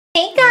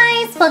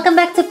Welcome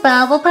back to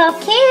BubblePOP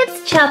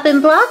Kids.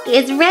 Chopping block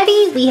is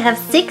ready. We have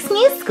 6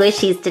 new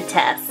squishies to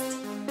test.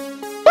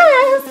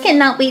 Yes,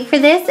 cannot wait for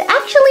this.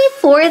 Actually,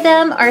 4 of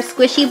them are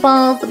squishy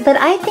balls, but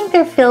I think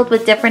they're filled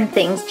with different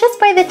things just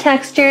by the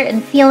texture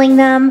and feeling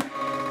them.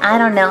 I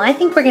don't know. I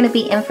think we're going to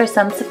be in for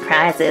some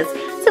surprises.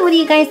 So what do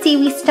you guys see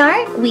we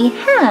start? We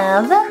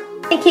have...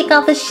 I kick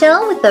off the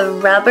show with a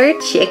rubber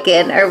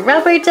chicken or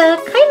rubber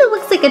duck. Kind of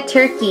looks like a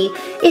turkey.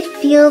 It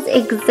feels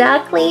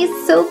exactly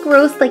so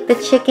gross like the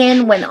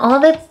chicken when all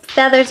the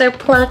feathers are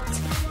plucked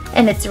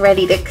and it's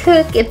ready to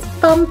cook. It's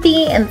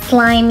bumpy and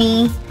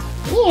slimy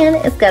and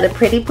it's got a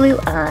pretty blue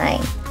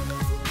eye.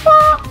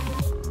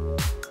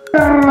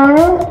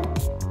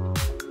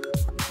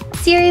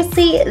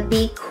 Seriously,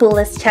 the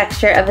coolest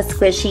texture of a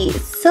squishy.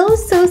 So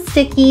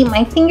sticky.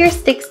 My finger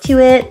sticks to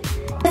it.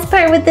 Best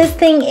part with this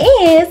thing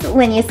is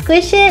when you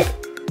squish it,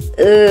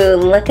 ooh,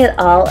 look at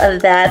all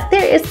of that.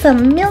 There is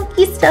some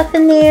milky stuff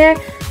in there.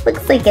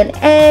 Looks like an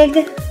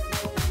egg.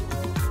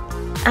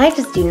 I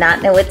just do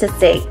not know what to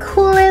say.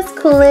 Coolest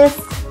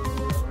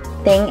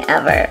thing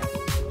ever.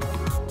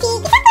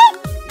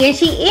 Here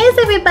she is,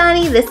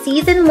 everybody, the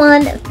season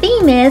 1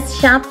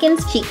 famous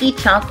Shopkins Cheeky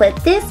Chocolate.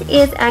 This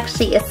is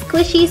actually a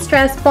squishy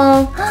stress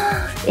ball.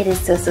 It is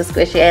so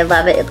squishy. I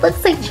love it. It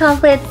looks like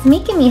chocolate. It's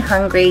making me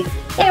hungry.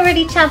 I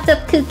already chopped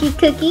up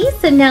cookie,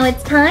 so now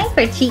it's time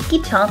for Cheeky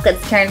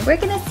Chocolate's turn. We're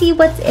gonna see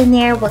what's in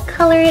there, what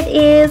color it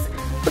is,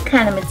 what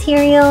kind of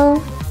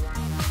material.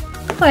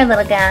 Poor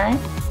little guy.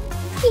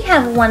 We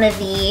have one of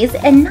these,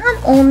 and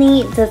not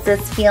only does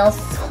this feel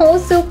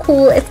so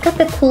cool, it's got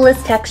the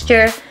coolest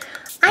texture.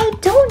 I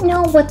don't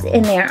know what's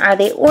in there. Are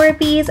they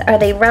Orbeez? Are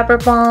they rubber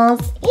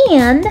balls?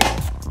 And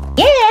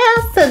yeah,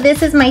 so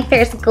this is my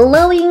first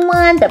glowing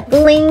one that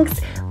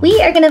blinks. We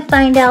are gonna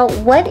find out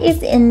what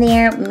is in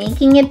there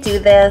making it do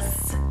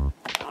this.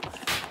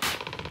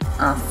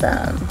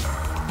 Awesome.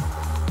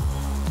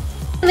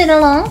 Moving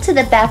along to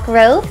the back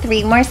row,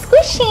 3 more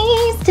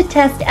squishies to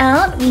test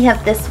out. We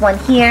have this one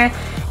here.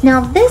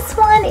 Now this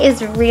one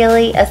is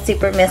really a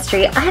super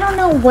mystery. I don't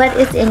know what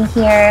is in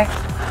here.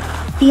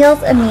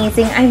 Feels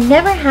amazing. I've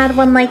never had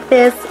one like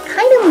this.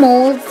 Kind of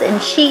molds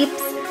and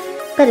shapes,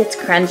 but it's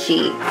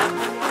crunchy.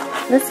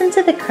 Listen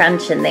to the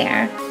crunch in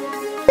there.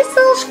 This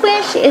little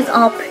squish is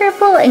all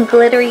purple and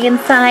glittery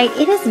inside.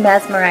 It is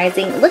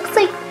mesmerizing. It looks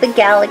like the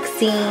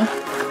galaxy.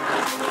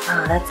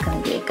 Oh, that's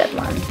gonna be a good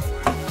one.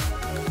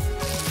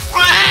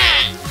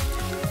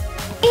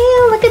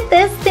 Ew, look at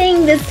this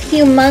thing, this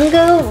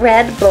humongo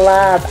red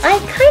blob. I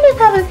kind of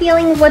have a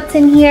feeling of what's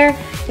in here.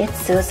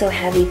 It's so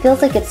heavy.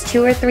 Feels like it's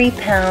 2 or 3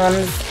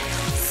 pounds.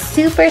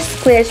 Super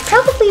squish.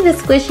 Probably the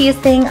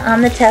squishiest thing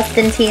on the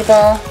testing table.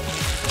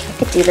 I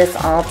could do this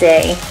all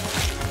day.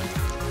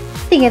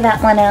 Figure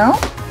that one out.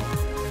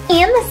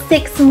 And the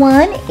 6th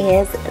one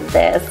is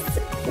this.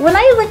 When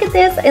I look at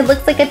this, it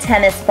looks like a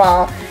tennis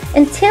ball.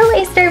 Until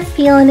I start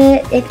feeling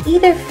it, it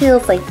either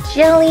feels like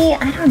jelly,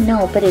 I don't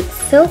know, but it's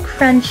so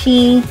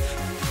crunchy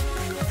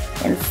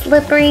and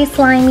slippery,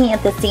 slimy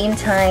at the same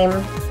time.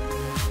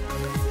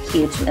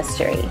 Huge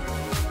mystery.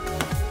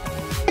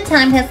 The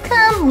time has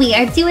come. We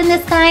are doing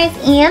this, guys,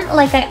 and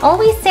like I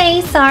always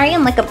say, sorry,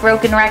 I'm like a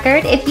broken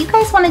record. If you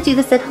guys want to do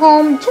this at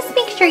home, just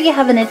make sure you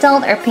have an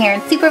adult or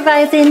parent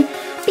supervising,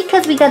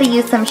 because we got to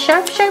use some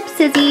sharp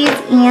scissors,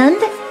 and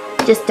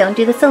just don't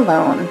do this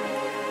alone.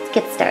 Let's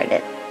get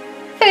started.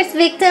 First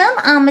victim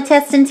on the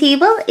testing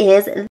table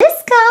is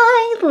this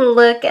guy.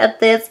 Look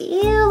at this.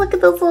 Ew, look at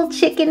those little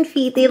chicken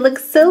feet. They look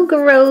so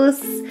gross.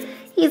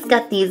 He's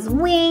got these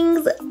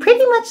wings.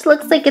 Pretty much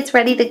looks like it's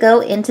ready to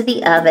go into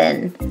the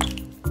oven.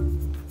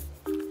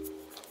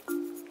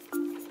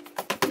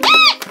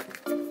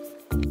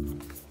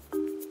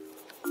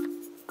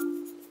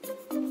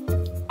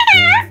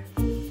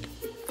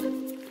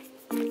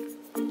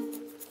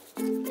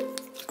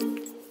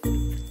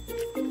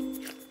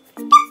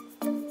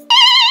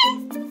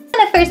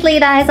 First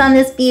laid eyes on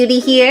this beauty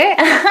here.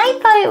 I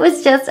thought it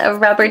was just a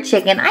rubber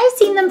chicken. I've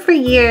seen them for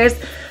years,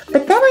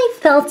 but then I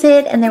felt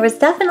it and there was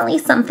definitely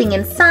something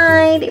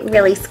inside,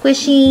 really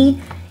squishy,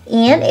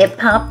 and it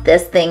popped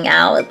this thing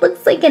out. It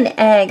looks like an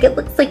egg. It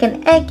looks like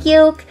an egg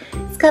yolk.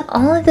 It's got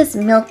all of this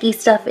milky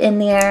stuff in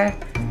there.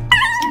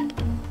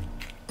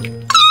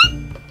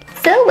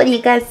 So what do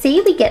you guys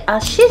see? We get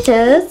our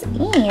scissors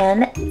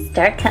and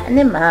start cutting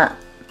them up.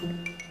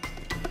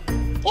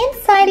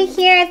 Inside of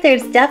here,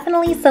 there's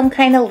definitely some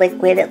kind of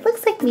liquid. It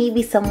looks like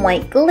maybe some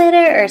white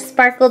glitter or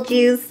sparkle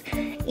juice.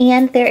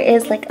 And there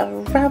is like a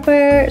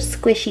rubber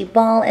squishy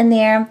ball in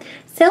there.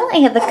 So I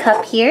have the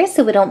cup here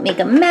so we don't make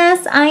a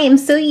mess. I am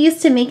so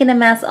used to making a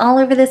mess all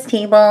over this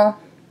table.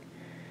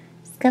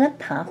 Just gonna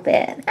pop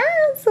it. Ah,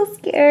 I'm so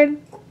scared.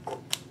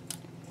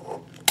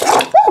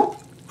 Oh!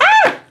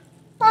 Ah!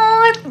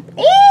 Oh,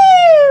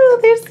 ew!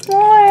 There's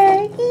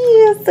more.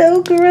 Ew,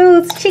 so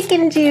gross.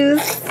 Chicken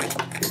juice.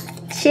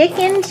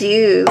 Chicken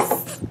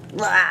juice.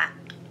 Ah,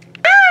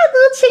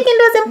 little chicken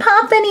doesn't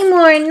pop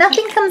anymore.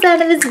 Nothing comes out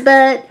of his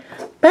butt.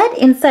 But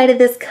inside of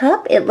this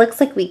cup, it looks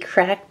like we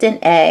cracked an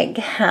egg.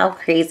 How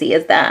crazy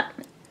is that?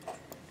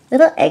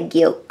 Little egg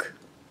yolk.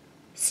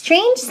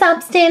 strange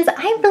substance.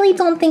 I really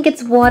don't think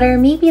it's water.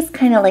 Maybe it's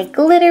kind of like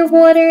glitter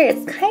water.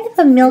 It's kind of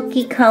a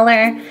milky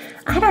color.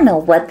 I don't know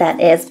what that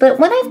is, but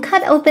when I've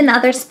cut open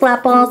other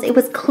splat balls, it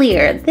was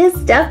clear. This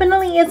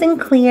definitely isn't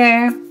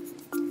clear.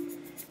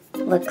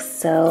 Looks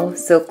so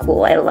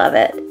cool. I love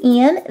it.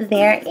 And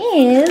there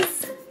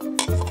is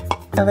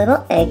a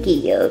little eggy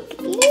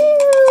yolk.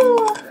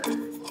 Ew!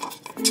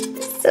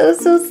 So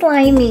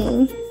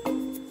slimy.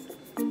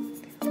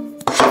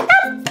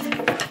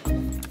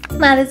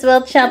 Might as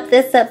well chop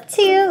this up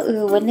too.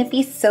 Ooh, wouldn't it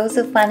be so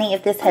funny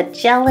if this had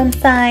gel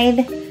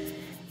inside?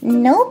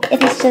 Nope,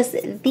 it is just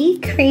the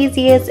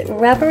craziest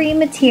rubbery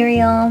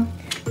material.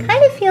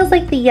 Kind of feels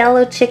like the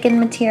yellow chicken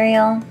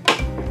material.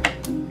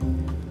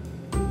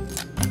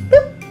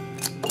 Boop.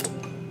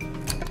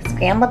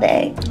 Scrambled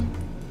egg.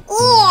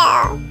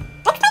 Ew,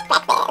 looks like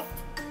breakfast.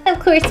 Of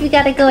course, we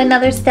gotta go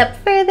another step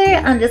further.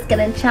 I'm just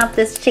gonna chop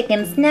this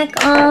chicken's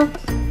neck off.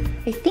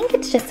 I think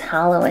it's just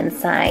hollow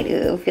inside.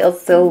 Ooh,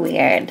 feels so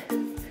weird.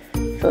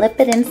 Flip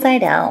it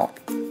inside out.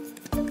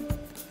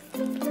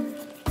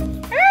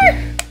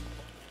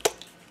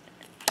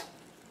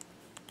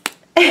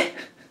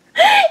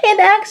 It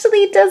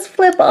actually does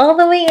flip all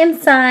the way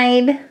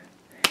inside.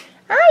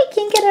 I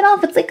can't get it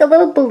off. It's like a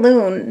little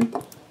balloon.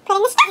 Put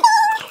in the stuffing.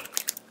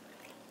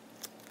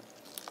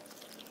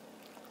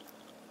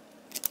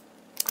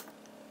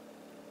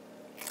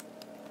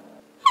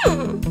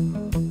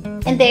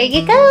 And there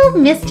you go.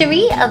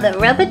 Mystery of the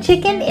rubber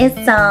chicken is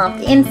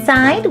solved.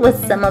 Inside was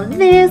some of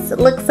this.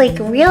 Looks like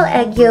real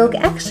egg yolk.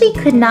 Actually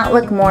could not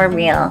look more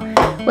real.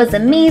 Was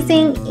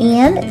amazing.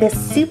 And this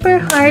super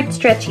hard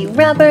stretchy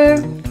rubber.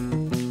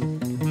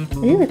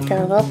 Ooh, it's got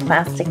a little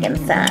plastic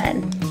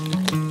inside.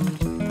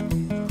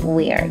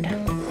 Weird.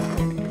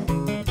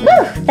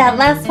 Woo! That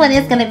last one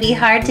is gonna be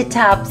hard to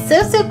top.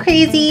 So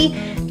crazy.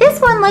 This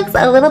one looks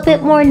a little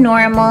bit more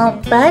normal,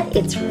 but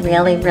it's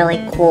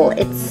really cool.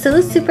 It's so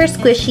super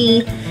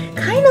squishy.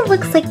 Kind of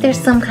looks like there's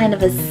some kind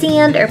of a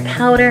sand or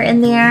powder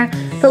in there,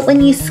 but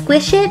when you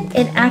squish it,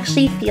 it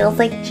actually feels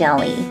like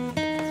jelly.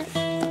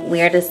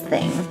 Weirdest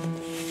thing.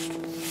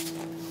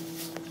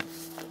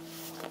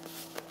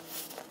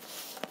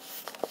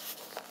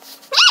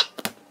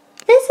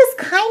 This is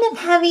kind of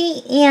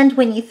heavy, and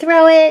when you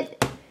throw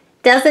it,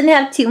 doesn't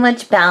have too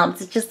much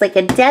bounce. It's just like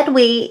a dead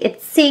weight.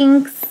 It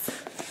sinks.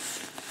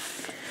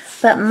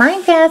 But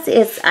my guess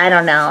is, I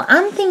don't know.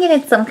 I'm thinking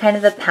it's some kind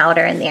of a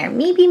powder in there.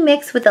 Maybe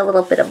mixed with a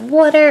little bit of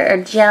water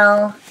or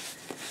gel.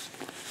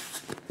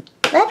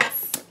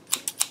 Let's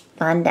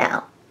find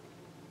out.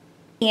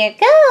 Here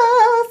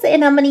goes.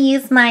 And I'm going to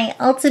use my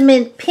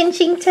ultimate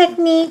pinching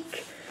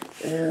technique.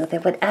 Ooh,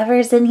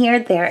 whatever's in here,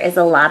 there is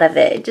a lot of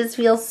it. It just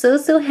feels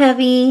so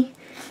heavy.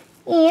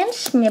 And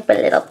snip a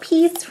little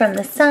piece from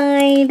the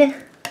side.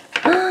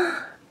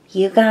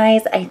 You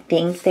guys, I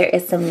think there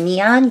is some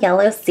neon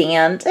yellow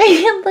sand.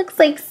 It looks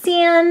like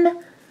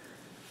sand.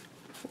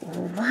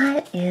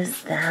 What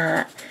is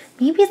that?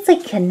 Maybe it's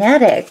like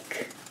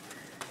kinetic.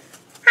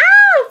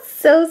 Ah, it's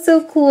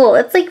so cool.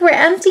 It's like we're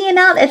emptying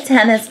out a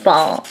tennis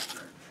ball.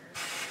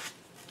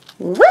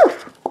 Woo!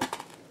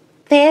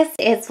 This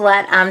is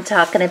what I'm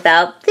talking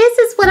about. This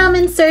is what I'm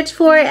in search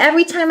for.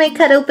 Every time I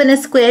cut open a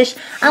squish,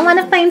 I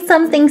want to find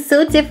something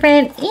so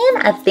different, and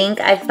I think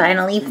I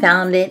finally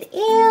found it.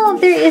 Ew,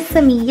 there is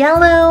some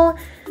yellow,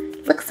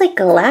 looks like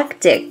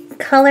galactic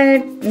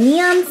colored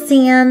neon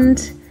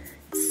sand.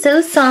 So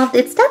soft.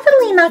 It's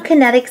definitely not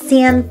kinetic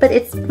sand, but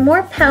it's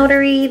more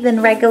powdery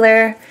than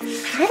regular.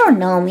 I don't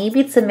know, maybe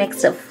it's a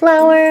mix of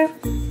flour.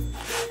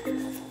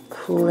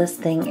 Coolest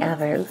thing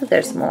ever. Ooh,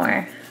 there's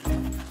more.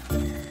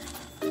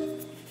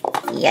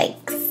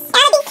 Yikes.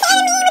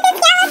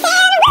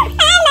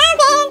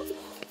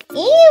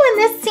 Ew, and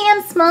this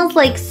sand smells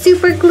like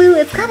super glue.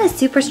 It's got a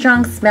super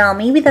strong smell.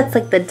 Maybe that's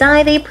like the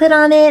dye they put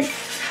on it,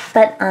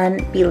 but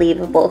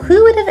unbelievable.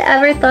 Who would have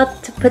ever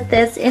thought to put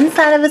this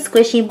inside of a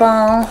squishy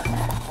ball?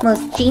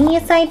 Most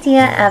genius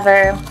idea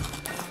ever.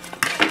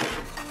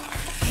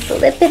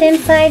 Flip it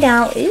inside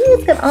out. Ooh,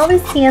 it's got all the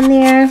sand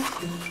there.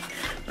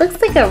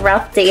 Looks like a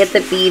rough day at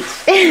the beach.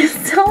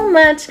 So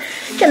much.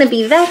 Gonna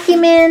be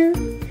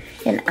vacuuming.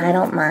 And I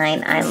don't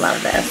mind. I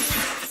love this.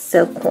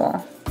 So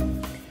cool.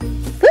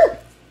 Woo!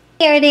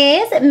 Here it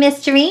is.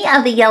 Mystery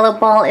of the yellow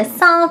ball is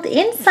solved.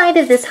 Inside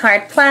of this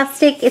hard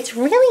plastic, it's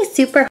really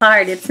super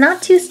hard. It's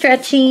not too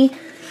stretchy.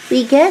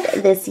 We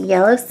get this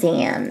yellow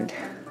sand.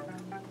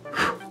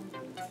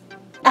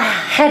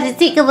 Had to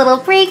take a little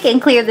break and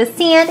clear the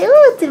sand.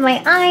 Ooh, it's in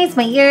my eyes,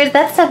 my ears.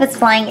 That stuff is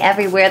flying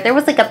everywhere. There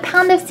was like a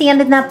pound of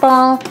sand in that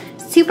ball.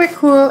 Super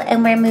cool.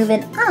 And we're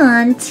moving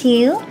on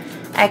to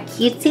our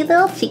cutesy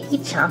little cheeky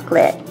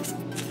chocolate.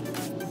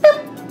 Boop.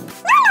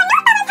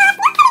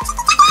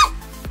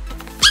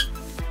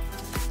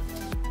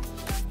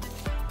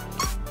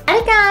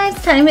 Alright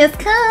guys, time has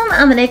come.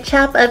 I'm gonna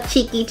chop up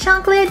cheeky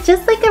chocolate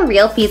just like a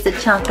real piece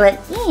of chocolate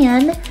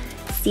and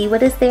see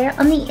what is there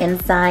on the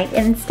inside.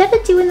 And instead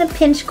of doing the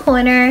pinch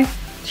corner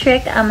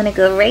trick, I'm gonna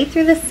go right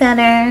through the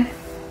center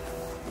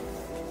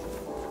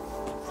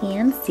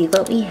and see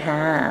what we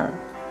have.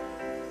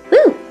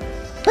 Woo!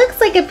 Looks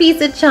like a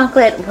piece of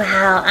chocolate.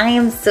 Wow, I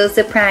am so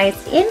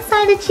surprised.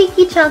 Inside a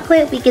cheeky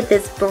chocolate, we get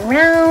this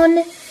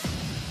brown,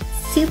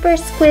 super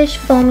squish,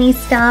 foamy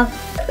stuff.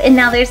 And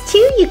now there's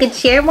two. You could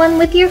share one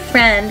with your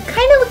friend.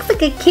 Kind of looks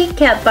like a Kit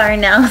Kat bar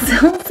now,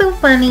 so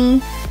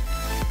funny.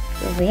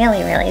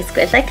 Really, really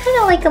squish. I kind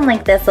of like them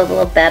like this a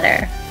little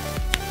better.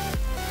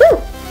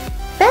 Woo!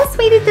 Best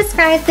way to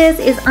describe this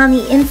is on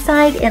the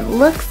inside, it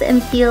looks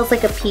and feels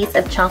like a piece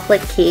of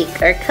chocolate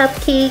cake or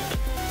cupcake.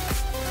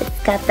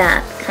 It's got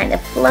that kind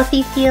of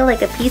fluffy feel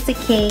like a piece of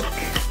cake.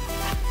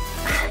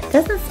 It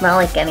doesn't smell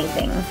like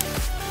anything.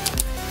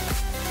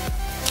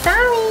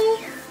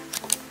 Sorry!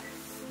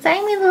 Sorry,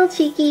 my little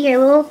cheeky, your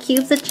little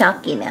cubes of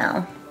chalky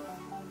now.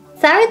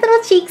 Sorry, little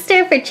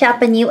cheekster, for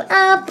chopping you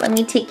up. Let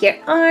me take your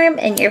arm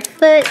and your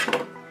foot.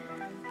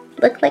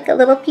 Look like a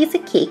little piece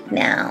of cake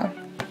now.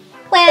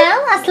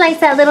 Well, I'll slice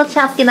that little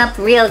chopkin up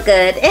real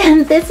good.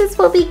 And this is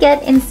what we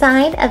get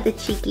inside of the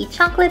cheeky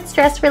chocolate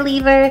stress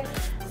reliever.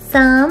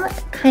 Some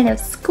kind of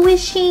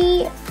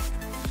squishy,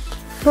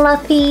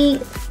 fluffy,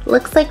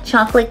 looks like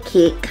chocolate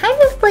cake. Kind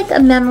of like a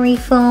memory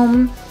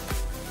foam.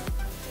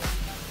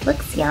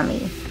 Looks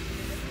yummy.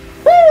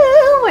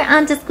 Woo! We're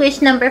on to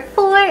squish number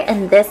 4,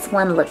 and this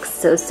one looks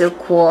so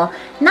cool.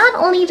 Not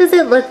only does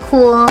it look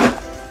cool,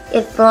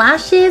 it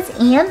flashes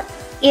and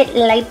it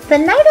lights the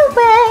night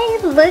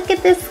away. Look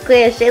at this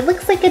squish. It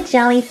looks like a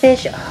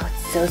jellyfish. Oh,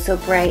 it's so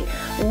bright.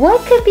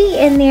 What could be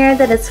in there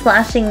that is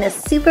flashing this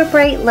super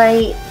bright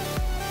light?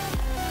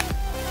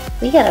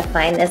 We gotta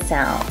find this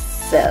out.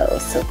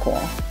 So cool.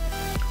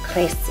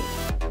 Crazy.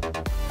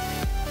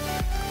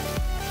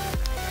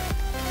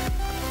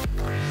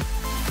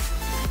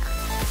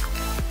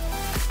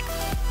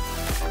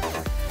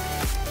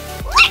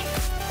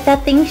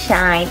 That thing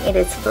shine. It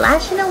is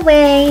flashing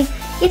away.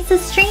 It's the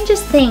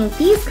strangest thing.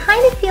 These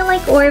kind of feel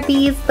like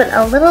Orbeez, but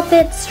a little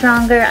bit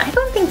stronger. I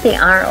don't think they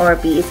are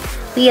Orbeez.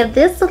 We have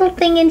this little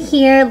thing in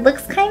here.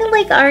 Looks kind of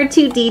like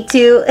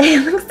R2-D2.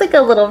 It looks like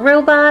a little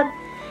robot.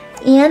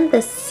 And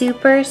the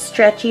super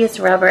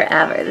stretchiest rubber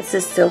ever. This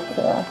is so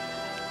cool.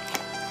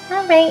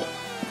 Alright,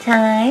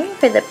 time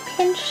for the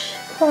pinch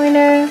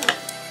corner.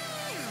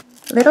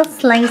 Little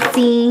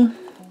slicey.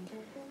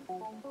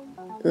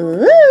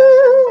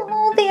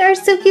 Ooh, they are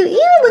so cute.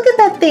 Ew, look at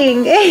that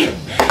thing.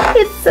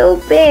 It's so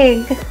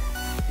big.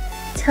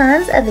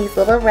 Tons of these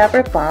little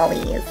rubber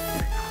ballies.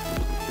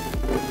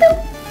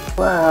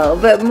 Whoa,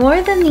 but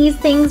more than these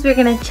things, we're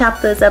gonna chop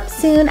those up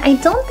soon. I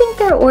don't think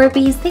they're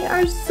Orbeez. They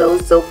are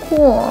so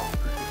cool.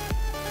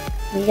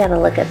 We gotta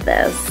look at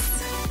this.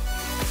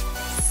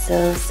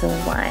 So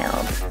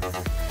wild.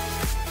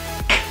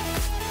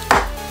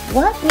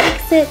 What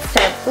makes it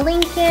start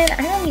blinking?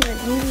 I don't even,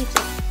 maybe just,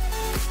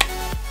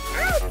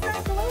 it's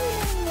not glowing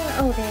anymore.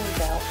 Oh, there you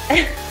go.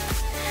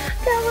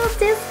 Got a little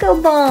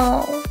disco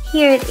ball.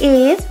 Here it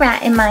is,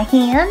 right in my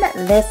hand.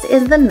 This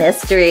is the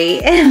mystery.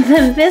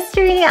 The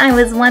mystery I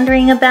was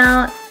wondering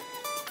about.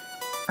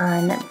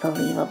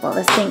 Unbelievable.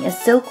 This thing is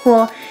so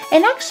cool.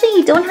 And actually,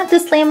 you don't have to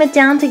slam it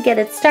down to get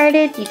it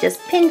started. You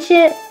just pinch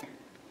it.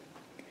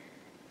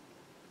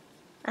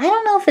 I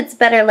don't know if it's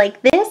better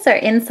like this or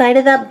inside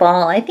of that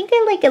ball. I think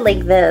I like it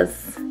like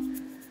this.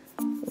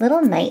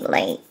 Little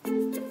nightlight.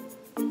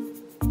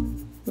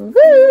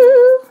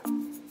 Woo!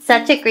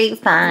 Such a great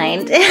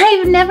find.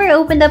 I've never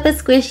opened up a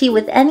squishy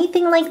with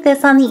anything like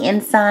this on the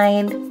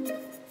inside.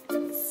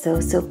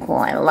 So cool.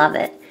 I love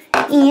it.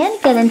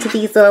 And get into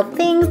these little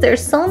things.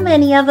 There's so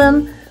many of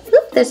them.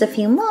 Oop, there's a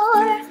few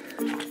more.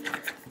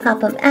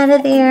 Pop them out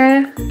of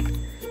there.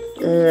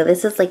 Ooh,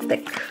 this is like the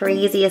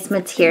craziest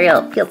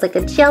material. It feels like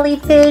a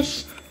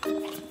jellyfish.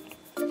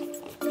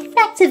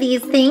 Back to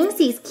these things,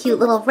 these cute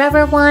little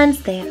rubber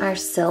ones. They are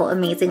so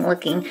amazing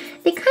looking.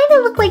 They kind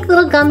of look like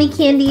little gummy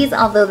candies,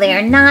 although they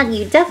are not.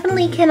 You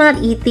definitely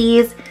cannot eat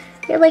these.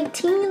 They're like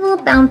teeny little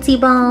bouncy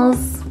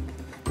balls.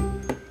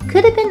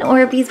 Could have been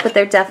Orbeez, but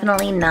they're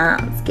definitely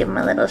not. Let's give them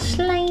a little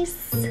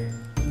slice.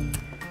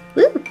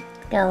 Ooh,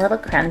 got a little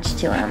crunch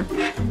to them.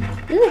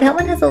 Ooh, that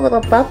one has a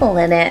little bubble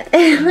in it.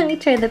 Let me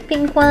try the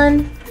pink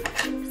one.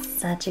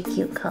 Such a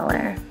cute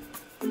color.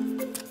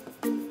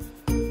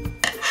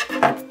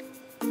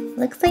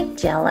 Looks like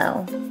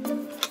Jello.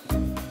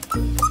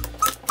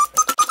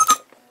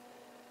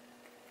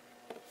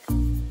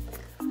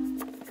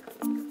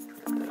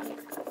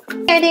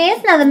 There it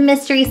is, now the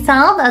mystery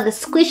solved of the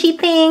squishy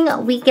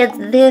thing. We get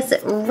this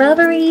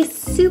rubbery,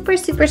 super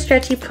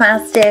stretchy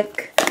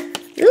plastic.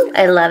 Ooh,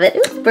 I love it.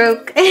 Ooh,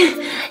 broke.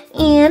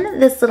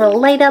 And this little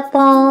light up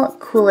ball,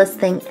 coolest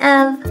thing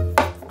ever,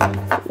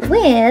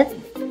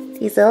 with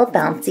these little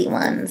bouncy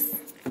ones.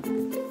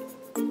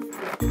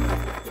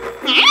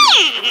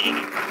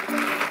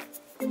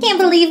 Can't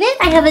believe it,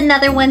 I have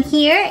another one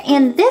here,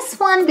 and this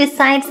one,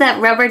 besides that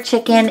rubber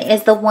chicken,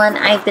 is the one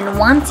I've been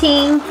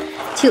wanting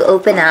to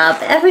open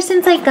up ever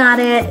since I got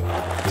it.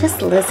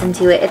 Just listen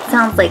to it. It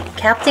sounds like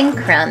Captain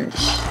Crunch.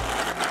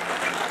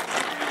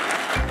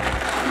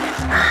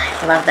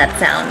 I love that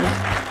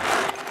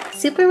sound.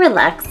 Super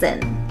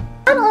relaxing.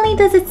 Not only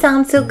does it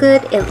sound so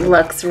good, it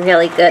looks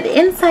really good.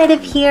 Inside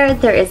of here,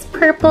 there is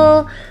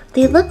purple,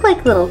 They look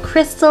like little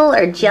crystal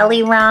or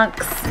jelly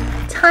rocks.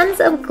 Tons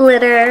of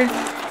glitter.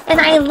 And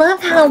I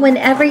love how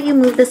whenever you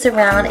move this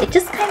around, it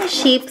just kind of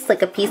shapes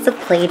like a piece of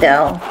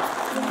Play-Doh.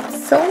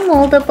 So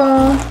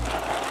moldable.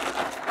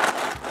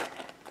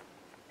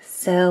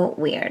 So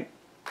weird.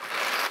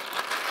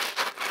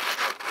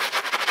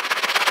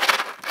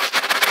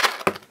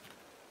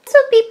 This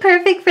would be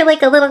perfect for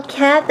like a little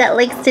cat that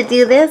likes to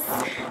do this.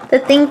 The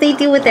things they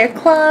do with their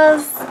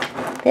claws.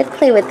 They'd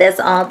play with this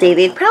all day.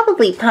 They'd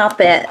probably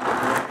pop it.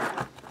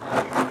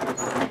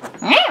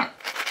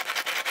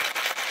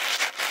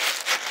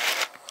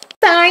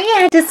 Sorry, I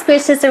had to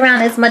squish this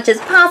around as much as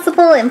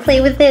possible and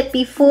play with it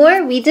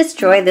before we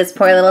destroy this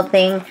poor little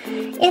thing.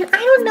 And I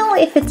don't know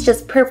if it's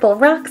just purple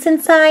rocks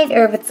inside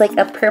or if it's like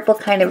a purple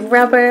kind of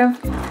rubber.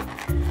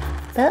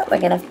 But we're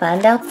gonna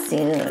find out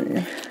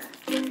soon.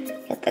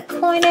 Get the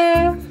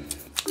corner.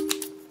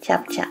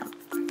 Chop, chop.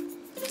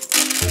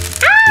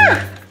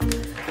 Ah!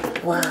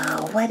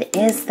 Wow, what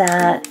is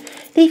that?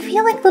 They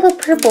feel like little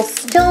purple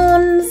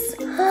stones.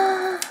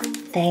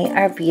 They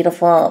are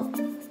beautiful.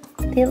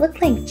 They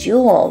look like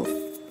jewels.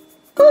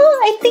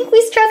 Oh, I think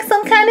we struck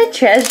some kind of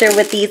treasure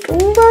with these.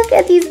 Look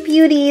at these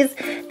beauties.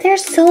 They're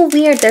so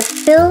weird. They're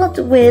filled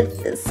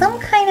with some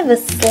kind of a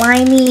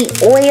slimy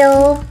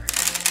oil.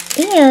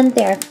 And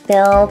they're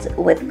filled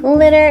with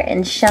glitter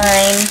and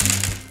shine.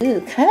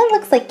 Ooh, kind of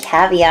looks like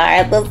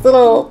caviar. Those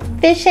little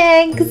fish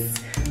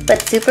eggs,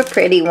 but super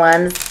pretty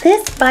ones.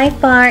 This by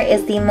far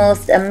is the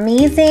most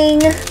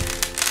amazing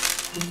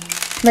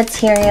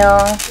material.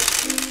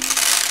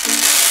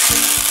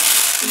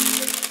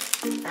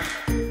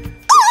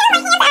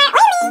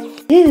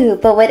 Ooh,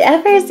 but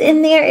whatever's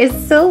in there is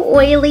so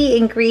oily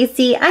and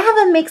greasy. I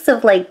have a mix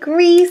of like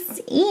grease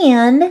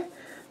and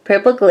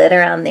purple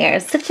glitter on there.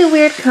 Such a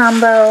weird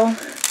combo.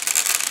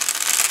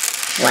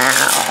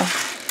 Wow.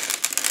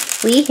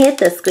 We hit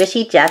the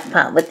squishy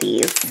jackpot with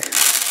these.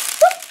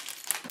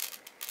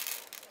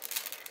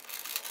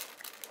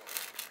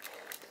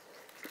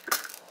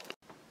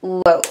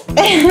 Whoa.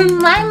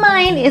 My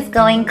mind is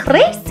going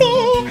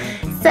crazy.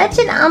 Such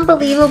an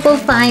unbelievable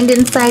find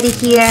inside of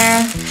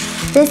here.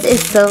 This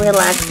is so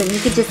relaxing. You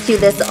could just do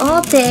this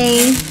all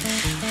day.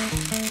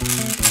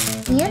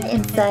 And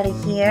inside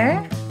of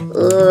here,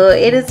 ooh,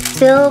 it is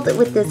filled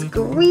with this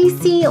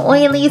greasy,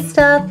 oily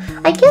stuff.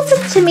 I guess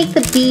it's to make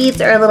the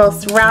beads or little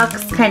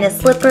rocks kind of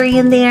slippery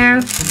in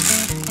there.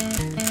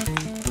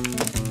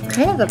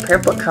 Kind of a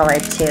purple color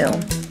too.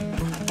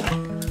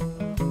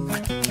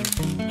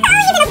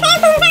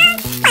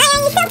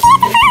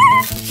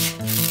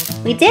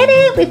 We did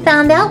it! We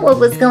found out what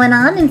was going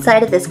on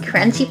inside of this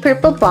crunchy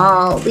purple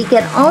ball. We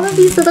get all of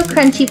these little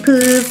crunchy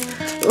poos.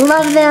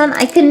 Love them.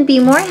 I couldn't be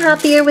more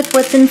happier with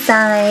what's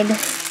inside.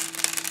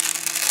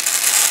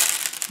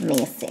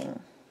 Amazing.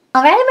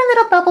 Alright, my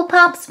little bubble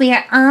pops, we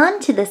are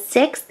on to the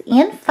 6th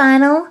and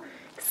final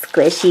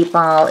squishy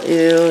ball.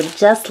 Ooh,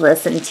 just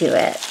listen to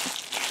it.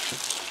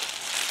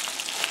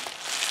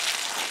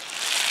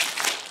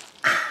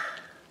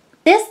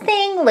 This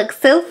thing looks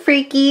so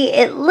freaky.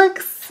 It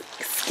looks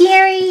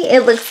scary,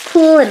 it looks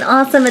cool and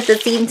awesome at the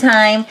same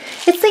time.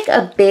 It's like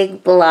a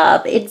big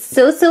blob. It's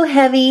so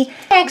heavy.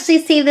 I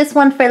actually saved this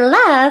one for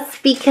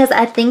last because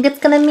I think it's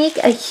gonna make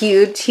a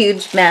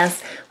huge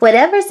mess.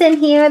 Whatever's in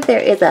here, there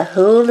is a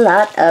whole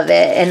lot of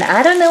it, and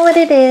I don't know what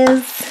it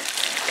is.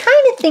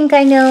 Kind of think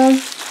I know.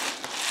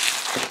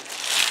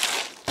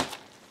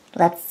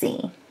 Let's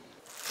see.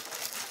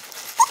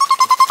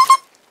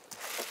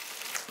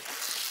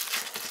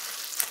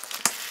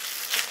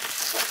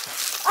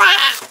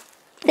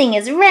 Thing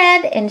is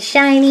red and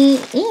shiny,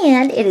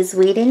 and it is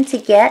waiting to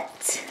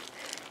get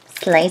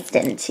sliced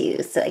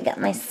into. So I got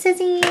my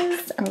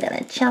scissors. I'm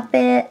gonna chop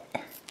it.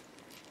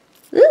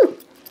 Ooh!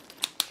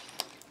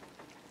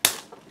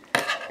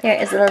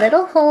 There is a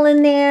little hole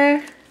in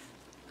there.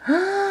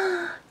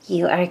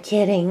 You are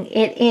kidding.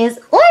 It is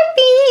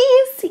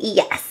Orbeez!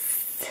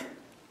 Yes!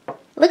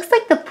 Looks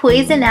like the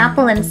poison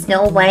apple in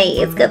Snow White.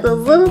 It's got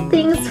those little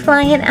things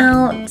flying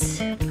out.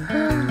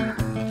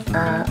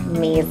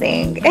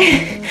 Amazing.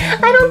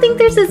 I don't think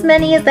there's as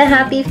many as the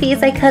happy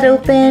face I cut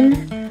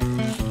open,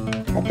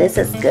 but this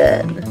is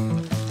good.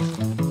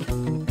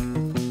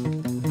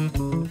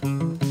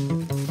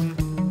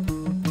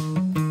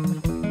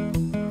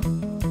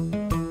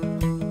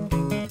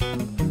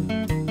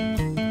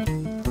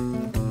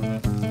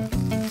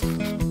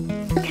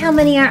 Look how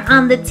many are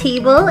on the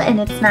table, and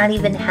it's not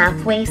even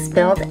halfway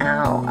spilled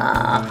out.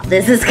 Oh,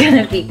 this is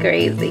gonna be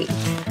crazy.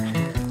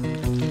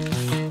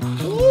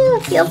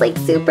 It feels like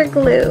super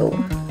glue.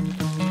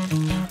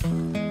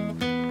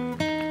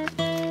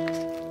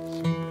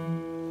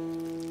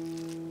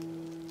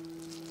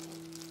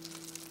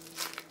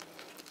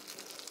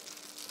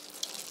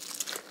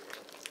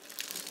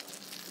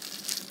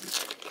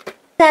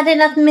 Is that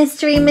enough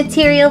mystery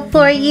material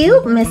for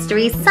you?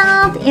 Mystery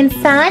solved.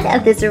 Inside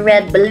of this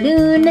red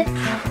balloon,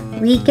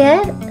 we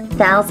get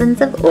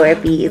thousands of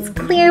Orbeez.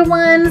 Clear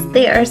ones.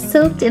 They are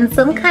soaked in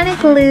some kind of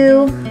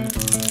glue.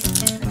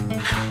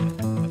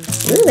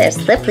 Ooh, they're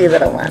slippery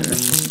little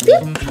ones.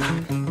 Boop.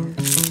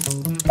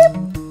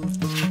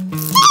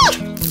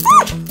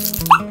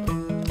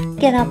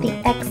 Get out the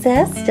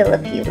excess, still a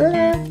few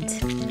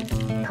left.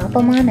 Pop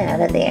them on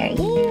out of there.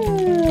 Ew.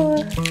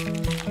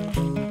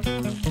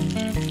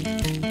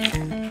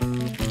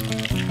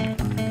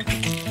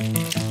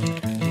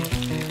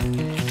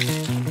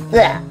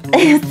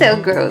 Ugh,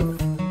 so gross.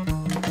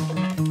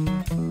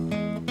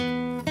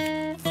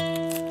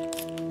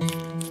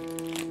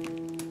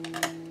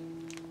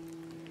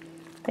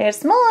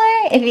 There's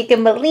more, if you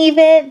can believe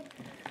it.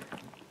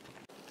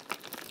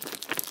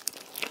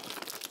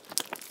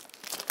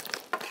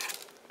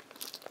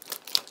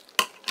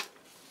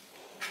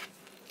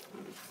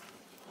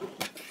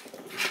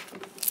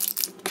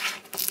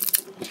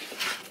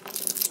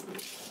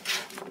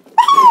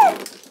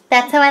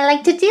 That's how I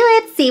like to do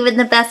it, saving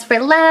the best for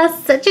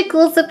last. Such a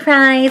cool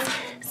surprise.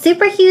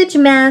 Super huge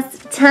mess,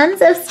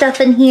 tons of stuff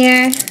in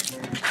here.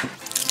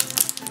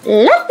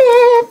 Love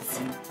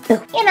it!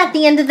 Oh, and at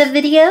the end of the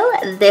video,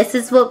 this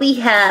is what we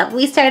have.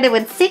 We started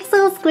with 6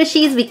 little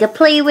squishies we could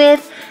play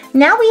with.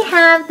 Now we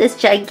have this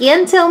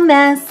giganto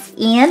mess,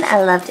 and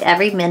I loved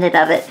every minute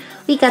of it.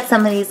 We got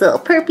some of these little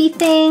perpy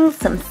things,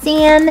 some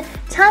sand,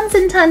 tons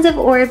and tons of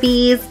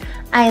Orbeez.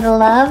 I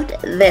loved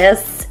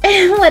this.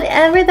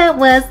 Whatever that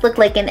was looked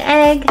like an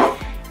egg,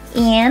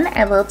 and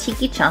our little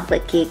cheeky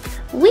chocolate cake.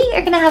 We are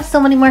going to have so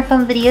many more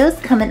fun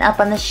videos coming up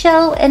on the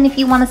show, and if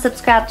you want to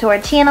subscribe to our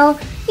channel,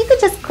 you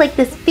could just click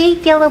this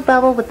big yellow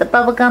bubble with the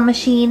bubblegum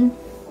machine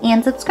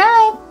and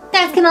subscribe. You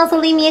guys can also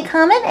leave me a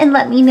comment and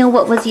let me know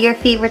what was your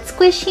favorite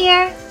squish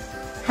here.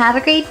 Have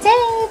a great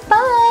day.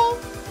 Bye.